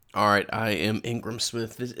All right, I am Ingram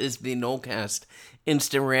Smith. This is the Nolecast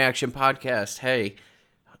Instant Reaction Podcast. Hey,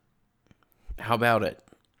 how about it?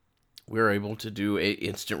 We're able to do a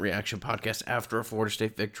instant reaction podcast after a Florida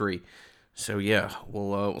State victory. So yeah,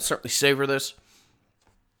 we'll certainly savor this.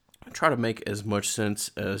 Try to make as much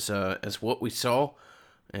sense as what we saw,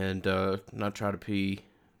 and not try to be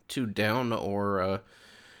too down or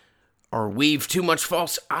weave too much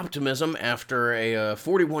false optimism after a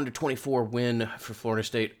 41-24 win for Florida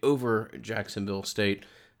State over Jacksonville State.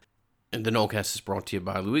 And the Nolecast is brought to you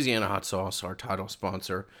by Louisiana Hot Sauce, our title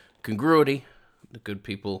sponsor. Congruity, the good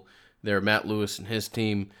people there, Matt Lewis and his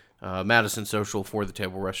team. Madison Social for the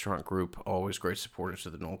Table Restaurant Group, always great supporters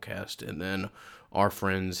of the Nolecast. And then our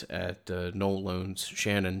friends at Noel Loans,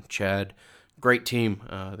 Shannon, Chad, great team.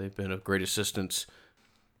 They've been of great assistance.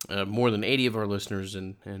 More than 80 of our listeners,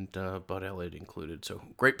 and Bud Elliott included. So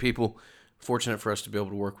great people. Fortunate for us to be able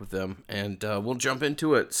to work with them. And we'll jump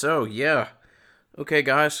into it. So, yeah. Okay,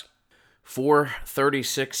 guys.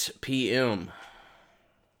 4:36 p.m.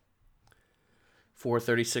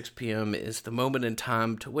 4:36 p.m. is the moment in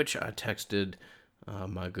time to which I texted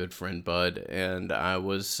my good friend Bud. And I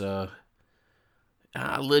was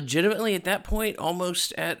legitimately at that point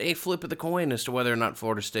almost at a flip of the coin as to whether or not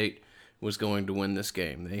Florida State was going to win this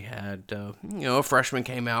game. They had, a freshman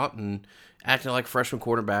came out and acted like a freshman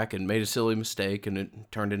quarterback and made a silly mistake, and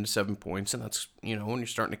it turned into 7 points. And that's, when you're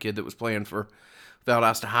starting a kid that was playing for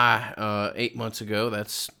Valdosta High 8 months ago,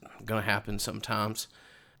 that's going to happen sometimes.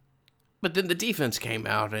 But then the defense came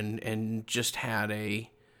out and just had a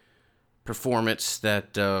performance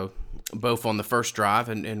that both on the first drive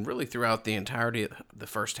and really throughout the entirety of the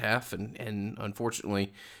first half and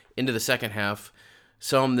unfortunately into the second half,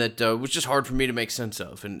 some that was just hard for me to make sense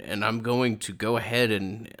of. And I'm going to go ahead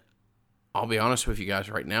and I'll be honest with you guys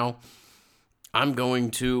right now. I'm going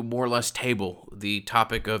to more or less table the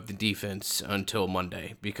topic of the defense until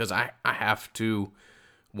Monday because I have to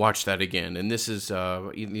watch that again. And this is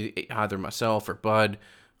either myself or Bud.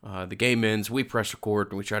 The game ends, we press record,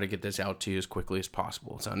 and we try to get this out to you as quickly as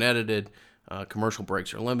possible. It's unedited. Commercial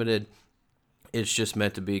breaks are limited. It's just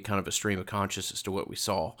meant to be kind of a stream of consciousness as to what we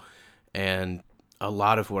saw. And a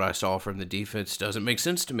lot of what I saw from the defense doesn't make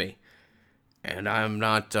sense to me. And I'm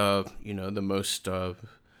not, the most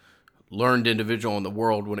learned individual in the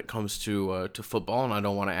world when it comes to football, and I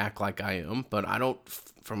don't want to act like I am. But I don't,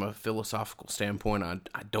 from a philosophical standpoint,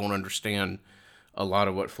 I don't understand a lot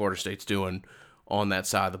of what Florida State's doing on that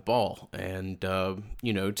side of the ball. And,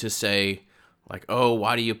 to say, like, oh,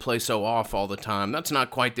 why do you play so off all the time? That's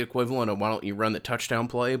not quite the equivalent of why don't you run the touchdown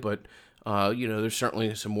play, but, there's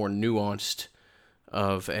certainly some more nuanced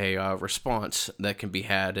of a response that can be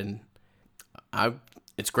had. And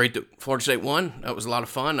it's great that Florida State won. That was a lot of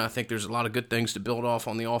fun. I think there's a lot of good things to build off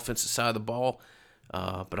on the offensive side of the ball.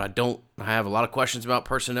 But I have a lot of questions about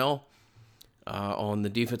personnel on the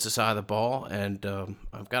defensive side of the ball. And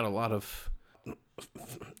I've got a lot of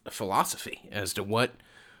philosophy as to what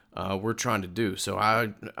we're trying to do. So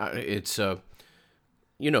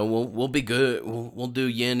we'll be good. We'll do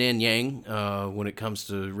yin and yang when it comes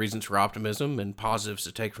to reasons for optimism and positives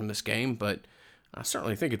to take from this game. But I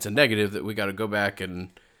certainly think it's a negative that we got to go back and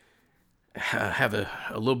have a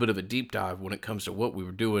little bit of a deep dive when it comes to what we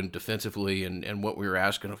were doing defensively and what we were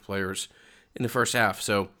asking of players in the first half.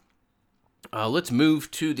 So let's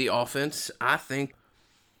move to the offense. I think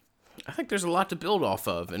there's a lot to build off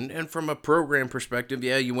of. And from a program perspective,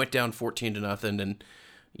 yeah, you went down 14-0, and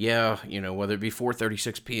yeah, whether it be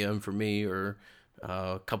 4:36 p.m. for me or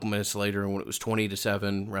a couple minutes later when it was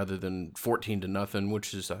 20-7 rather than 14-0,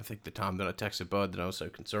 which is, I think, the time that I texted Bud that I was so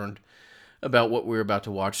concerned about what we were about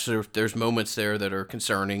to watch. So there's moments there that are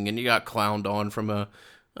concerning, and you got clowned on from a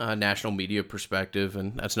national media perspective,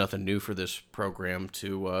 and that's nothing new for this program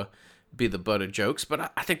to be the butt of jokes.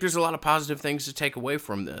 But I think there's a lot of positive things to take away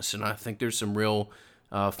from this, and I think there's some real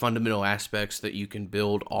fundamental aspects that you can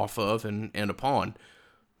build off of and upon.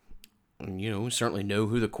 We certainly know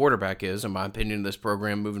who the quarterback is, in my opinion, in this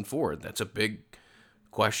program moving forward. That's a big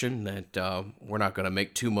question that we're not going to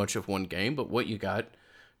make too much of one game, but what you got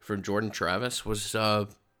from Jordan Travis was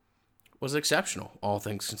exceptional, all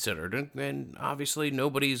things considered. And obviously,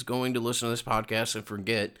 nobody's going to listen to this podcast and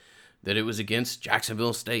forget that it was against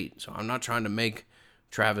Jacksonville State. So I'm not trying to make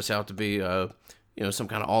Travis out to be, some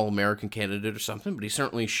kind of All-American candidate or something, but he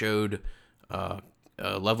certainly showed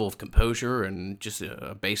a level of composure and just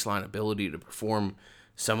a baseline ability to perform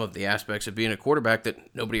some of the aspects of being a quarterback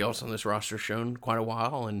that nobody else on this roster has shown quite a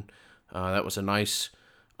while. And that was a nice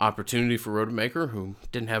opportunity for Rodemaker, who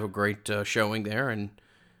didn't have a great showing there. And,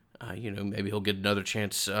 maybe he'll get another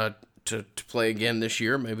chance to play again this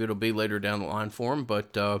year. Maybe it'll be later down the line for him.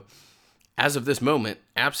 But as of this moment,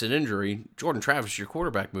 absent injury, Jordan Travis is your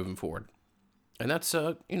quarterback moving forward. And that's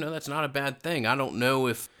that's not a bad thing. I don't know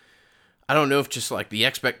if just like the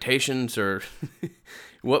expectations or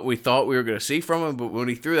what we thought we were going to see from him, but when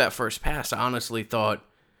he threw that first pass, I honestly thought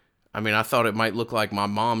it might look like my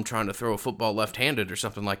mom trying to throw a football left-handed or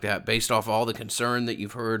something like that, based off all the concern that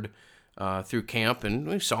you've heard through camp. And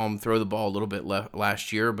we saw him throw the ball a little bit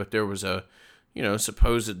last year, but there was a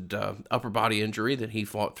supposed upper body injury that he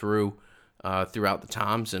fought through throughout the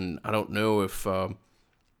times, and I don't know if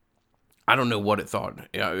I don't know what it thought.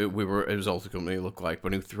 It was ultimately looked like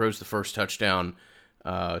when he throws the first touchdown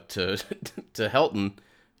to Helton.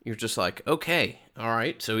 You're just like, okay, all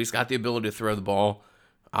right. So he's got the ability to throw the ball.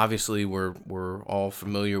 Obviously, we're all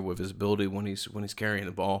familiar with his ability when he's carrying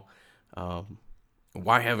the ball.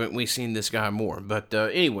 Why haven't we seen this guy more? But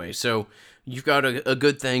anyway, so you've got a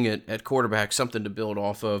good thing at quarterback, something to build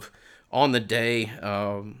off of. On the day,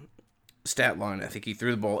 stat line, I think he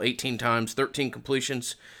threw the ball 18 times, 13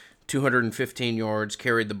 completions, 215 yards,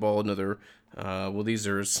 carried the ball another. These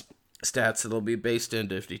are stats that'll be based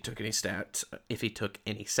into if he took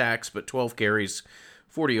any sacks, but 12 carries,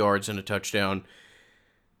 40 yards, and a touchdown.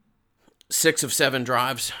 6 of 7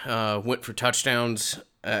 drives went for touchdowns.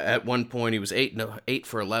 At one point, he was 8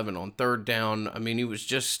 for 11 on third down. I mean, he was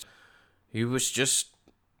just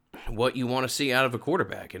what you want to see out of a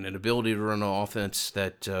quarterback, and an ability to run an offense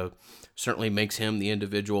that certainly makes him the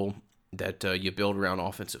individual that you build around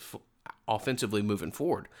offensively moving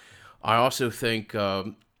forward. I also think,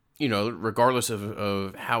 regardless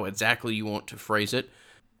of how exactly you want to phrase it,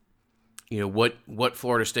 what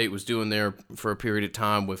Florida State was doing there for a period of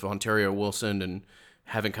time with Ontario Wilson and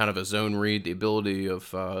having kind of a zone read, the ability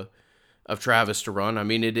of Travis to run. I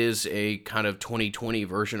mean, it is a kind of 2020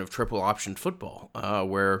 version of triple option football,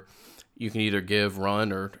 where you can either give,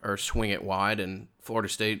 run, or swing it wide, and Florida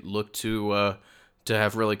State looked to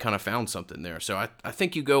have really kind of found something there. So I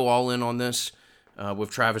think you go all in on this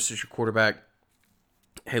with Travis as your quarterback.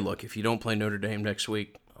 Hey, look, if you don't play Notre Dame next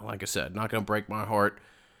week, like I said, not going to break my heart.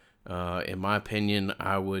 In my opinion,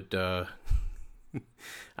 I would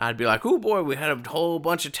I'd be like, oh boy, we had a whole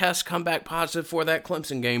bunch of tests come back positive for that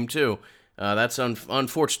Clemson game too. That's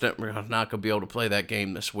unfortunate. We're not going to be able to play that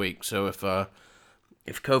game this week. So if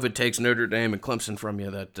COVID takes Notre Dame and Clemson from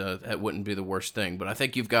you, that wouldn't be the worst thing. But I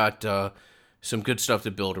think you've got some good stuff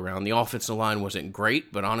to build around. The offensive line wasn't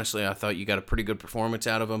great, but honestly, I thought you got a pretty good performance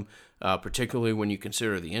out of them, particularly when you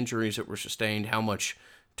consider the injuries that were sustained, how much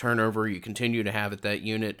turnover you continue to have at that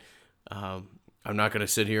unit. I'm not going to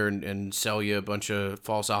sit here and sell you a bunch of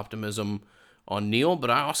false optimism on Neal, but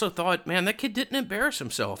I also thought, man, that kid didn't embarrass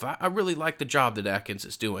himself. I really like the job that Atkins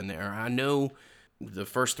is doing there. I know the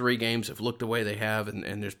first 3 games have looked the way they have,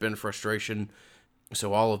 and there's been frustration,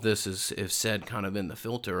 so all of this is said kind of in the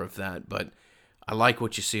filter of that, but I like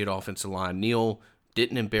what you see at offensive line. Neal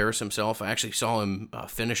didn't embarrass himself. I actually saw him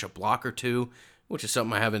finish a block or two, which is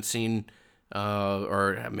something I haven't seen,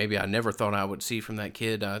 or maybe I never thought I would see from that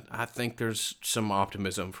kid. I think there's some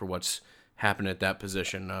optimism for what's happened at that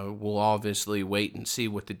position. We'll obviously wait and see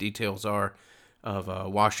what the details are of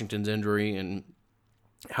Washington's injury and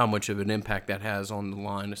how much of an impact that has on the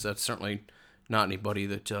line. So that's certainly not anybody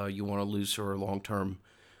that you want to lose for a long-term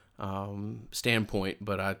standpoint,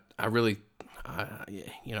 but I really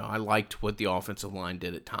I liked what the offensive line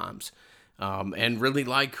did at times, and really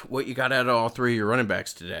like what you got out of all 3 of your running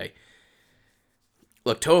backs today.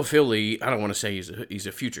 Look, Toafili, I don't want to say he's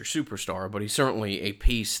a future superstar, but he's certainly a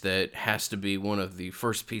piece that has to be one of the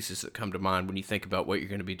first pieces that come to mind when you think about what you're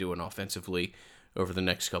going to be doing offensively over the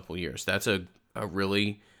next couple of years. That's a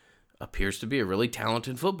really appears to be a really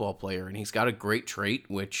talented football player, and he's got a great trait,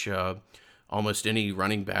 which almost any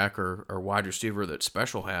running back or wide receiver that's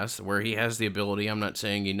special has, where he has the ability. I'm not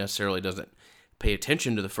saying he necessarily doesn't pay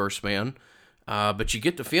attention to the first man, but you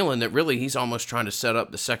get the feeling that really he's almost trying to set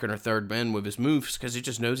up the second or third man with his moves because he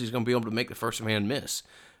just knows he's going to be able to make the first man miss.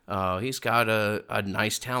 He's got a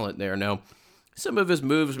nice talent there. Now, some of his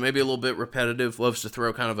moves may be a little bit repetitive. Loves to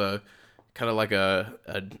throw kind of like a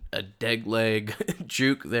dead leg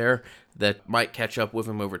juke there that might catch up with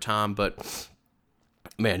him over time, but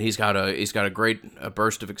man, he's got a great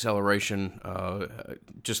burst of acceleration.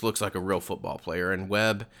 Just looks like a real football player. And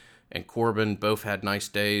Webb and Corbin both had nice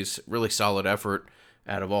days. Really solid effort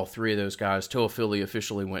out of all 3 of those guys. Toafili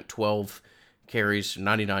officially went 12 carries,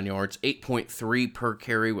 99 yards, 8.3 per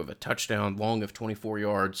carry with a touchdown, long of 24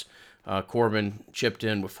 yards. Corbin chipped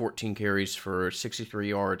in with 14 carries for 63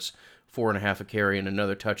 yards, 4.5 a carry, and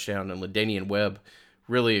another touchdown. And LaDainian Webb,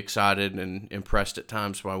 really excited and impressed at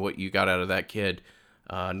times by what you got out of that kid.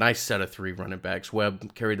 Nice set of 3 running backs.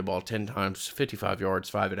 Webb carried the ball 10 times, 55 yards,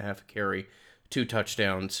 5.5 a carry, 2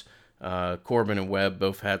 touchdowns. Corbin and Webb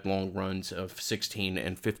both had long runs of 16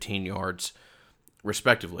 and 15 yards,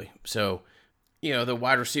 respectively. So, the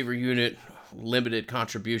wide receiver unit, limited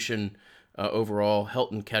contribution overall.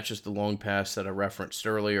 Helton catches the long pass that I referenced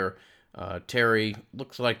earlier. Terry,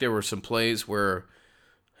 looks like there were some plays where,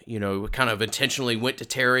 kind of intentionally went to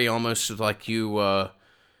Terry, almost like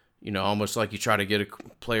almost like you try to get a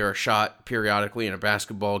player a shot periodically in a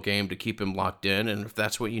basketball game to keep him locked in. And if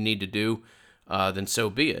that's what you need to do, then so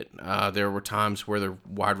be it. There were times where the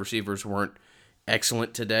wide receivers weren't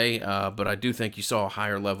excellent today, but I do think you saw a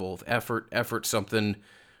higher level of effort. Effort, something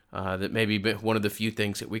that maybe one of the few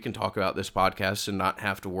things that we can talk about this podcast and not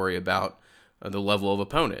have to worry about the level of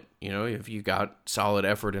opponent. If you got solid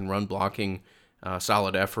effort in run blocking,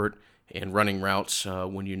 solid effort in running routes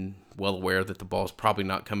when you're well aware that the ball's probably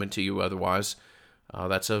not coming to you otherwise,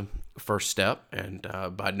 that's a first step. And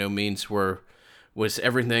by no means was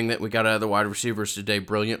everything that we got out of the wide receivers today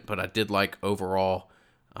brilliant, but I did like overall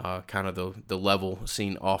kind of the level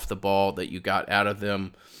seen off the ball that you got out of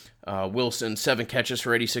them. Wilson, 7 catches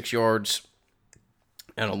for 86 yards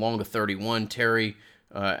and along to 31. Terry,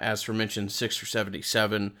 as for mentioned, 6 for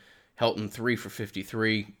 77. Helton, 3 for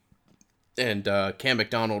 53. And Cam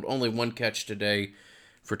McDonald, only 1 catch today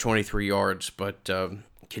for 23 yards, but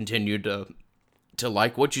continued to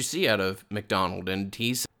like what you see out of McDonald. And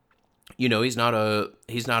he's not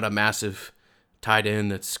a massive tight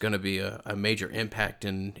end that's going to be a major impact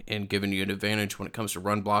in giving you an advantage when it comes to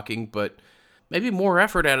run blocking, but maybe more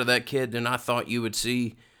effort out of that kid than I thought you would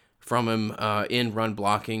see from him in run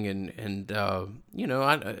blocking. And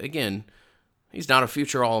again, he's not a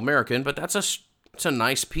future All-American, but it's a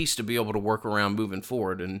nice piece to be able to work around moving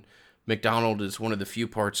forward. And McDonald is one of the few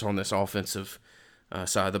parts on this offensive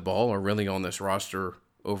side of the ball, or really on this roster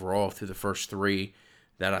overall through the first 3,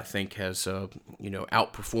 that I think has,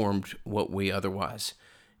 outperformed what we otherwise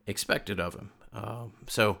expected of him.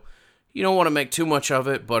 So you don't want to make too much of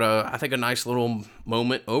it, but I think a nice little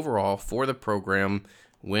moment overall for the program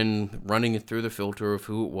when running it through the filter of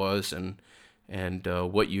who it was and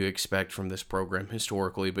what you expect from this program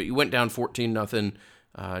historically. But you went down 14-0.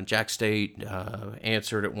 Jax State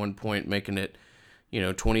answered at one point, making it,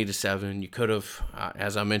 20-7. You could have,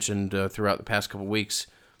 as I mentioned throughout the past couple weeks,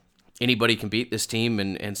 anybody can beat this team,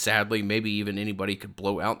 and sadly, maybe even anybody could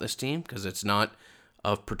blow out this team because it's not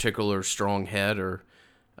of particular strong head or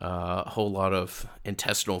a whole lot of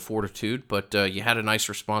intestinal fortitude. But you had a nice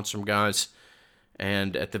response from guys,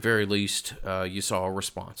 and at the very least, you saw a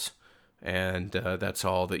response. And that's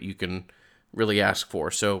all that you can really ask for.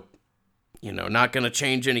 So, not going to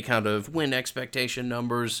change any kind of win expectation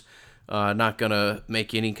numbers, not going to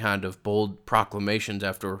make any kind of bold proclamations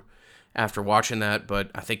after watching that,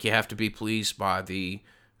 but I think you have to be pleased by the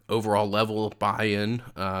overall level of buy-in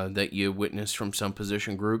that you witnessed from some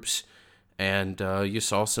position groups, and you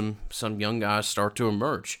saw some young guys start to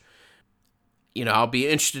emerge. I'll be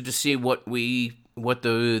interested to see what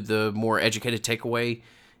the more educated takeaway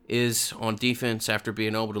is on defense after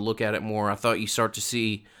being able to look at it more. I thought you start to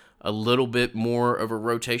see a little bit more of a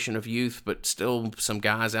rotation of youth, but still some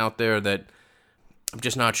guys out there that I'm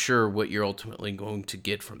just not sure what you're ultimately going to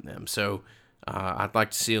get from them. So I'd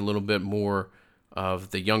like to see a little bit more of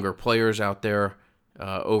the younger players out there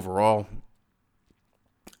overall.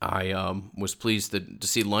 I was pleased to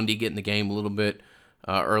see Lundy get in the game a little bit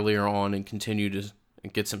earlier on and continue to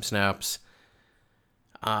get some snaps.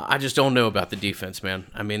 I just don't know about the defense, man.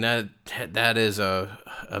 I mean, that is a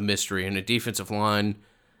mystery. And a defensive line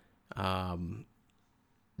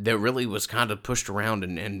that really was kind of pushed around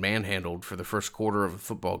and manhandled for the first quarter of a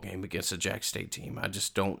football game against a Jax State team. I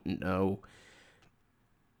just don't know.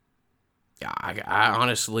 I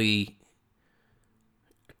honestly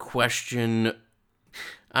question.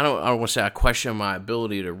 I don't want to say I question my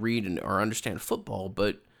ability to read or understand football,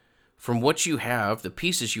 but from what you have, the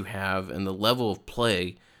pieces you have, and the level of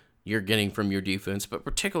play you're getting from your defense, but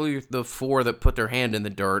particularly the 4 that put their hand in the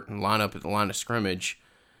dirt and line up at the line of scrimmage,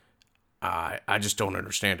 I just don't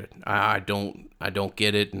understand it. I don't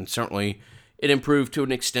get it, and certainly it improved to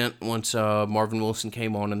an extent once Marvin Wilson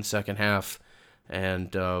came on in the second half,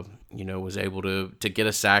 and was able to get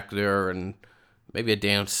a sack there and maybe a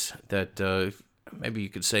dance that maybe you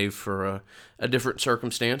could save for a different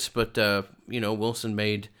circumstance. But Wilson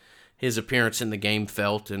made his appearance in the game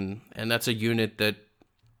felt, and that's a unit that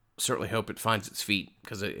certainly hope it finds its feet,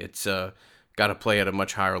 because it's got to play at a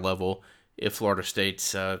much higher level if Florida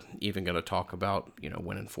State's even going to talk about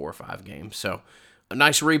winning 4 or 5 games. So a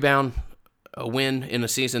nice rebound, a win in a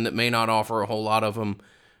season that may not offer a whole lot of them.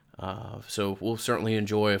 So we'll certainly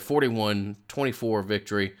enjoy a 41-24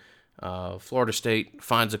 victory. Florida State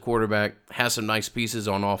finds a quarterback, has some nice pieces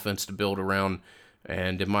on offense to build around,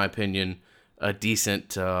 and in my opinion, a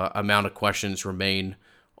decent amount of questions remain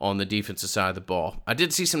on the defensive side of the ball. I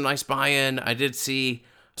did see some nice buy-in. I did see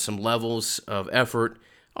some levels of effort.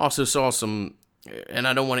 Also saw some, and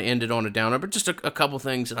I don't want to end it on a downer, but just a couple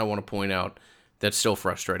things that I want to point out that's still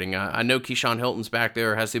frustrating. I know Keyshawn Hilton's back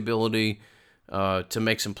there, has the ability to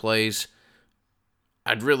make some plays.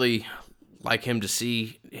 I'd really like him to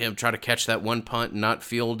see him try to catch that one punt and not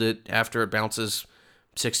field it after it bounces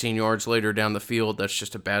 16 yards later down the field. That's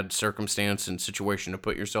just a bad circumstance and situation to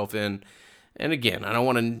put yourself in. And again, I don't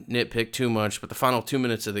want to nitpick too much, but the final 2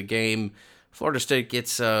 minutes of the game, Florida State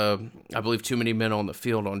gets, I believe, too many men on the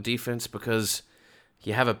field on defense because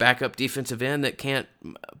you have a backup defensive end that can't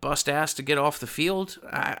bust ass to get off the field.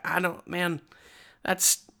 I don't, man,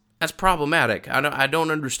 that's problematic. I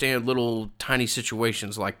don't understand little tiny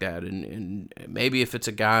situations like that. And maybe if it's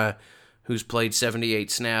a guy who's played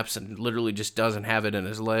 78 snaps and literally just doesn't have it in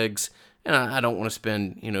his legs, and I don't want to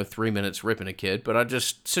spend 3 minutes ripping a kid, but I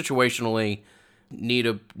just situationally need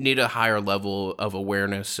a higher level of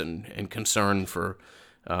awareness and concern for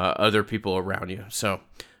other people around you. So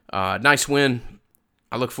nice win.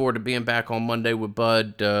 I look forward to being back on Monday with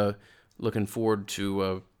Bud. Looking forward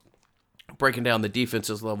to breaking down the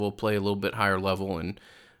defense's level, play a little bit higher level, and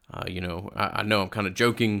I know I'm kind of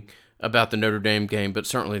joking about the Notre Dame game, but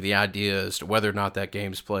certainly the idea as to whether or not that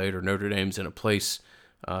game's played or Notre Dame's in a place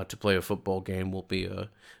to play a football game will be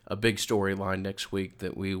a big storyline next week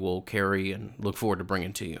that we will carry and look forward to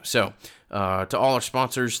bringing to you. So to all our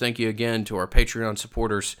sponsors, thank you again. To our Patreon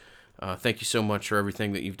supporters, thank you so much for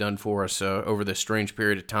everything that you've done for us over this strange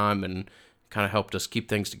period of time and kind of helped us keep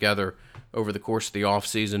things together over the course of the off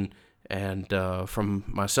season. And from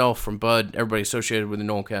myself, from Bud, everybody associated with the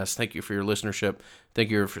Nolecast, thank you for your listenership. Thank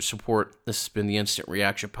you for your support. This has been the Instant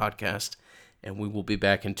Reaction Podcast, and we will be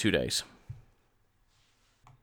back in 2 days.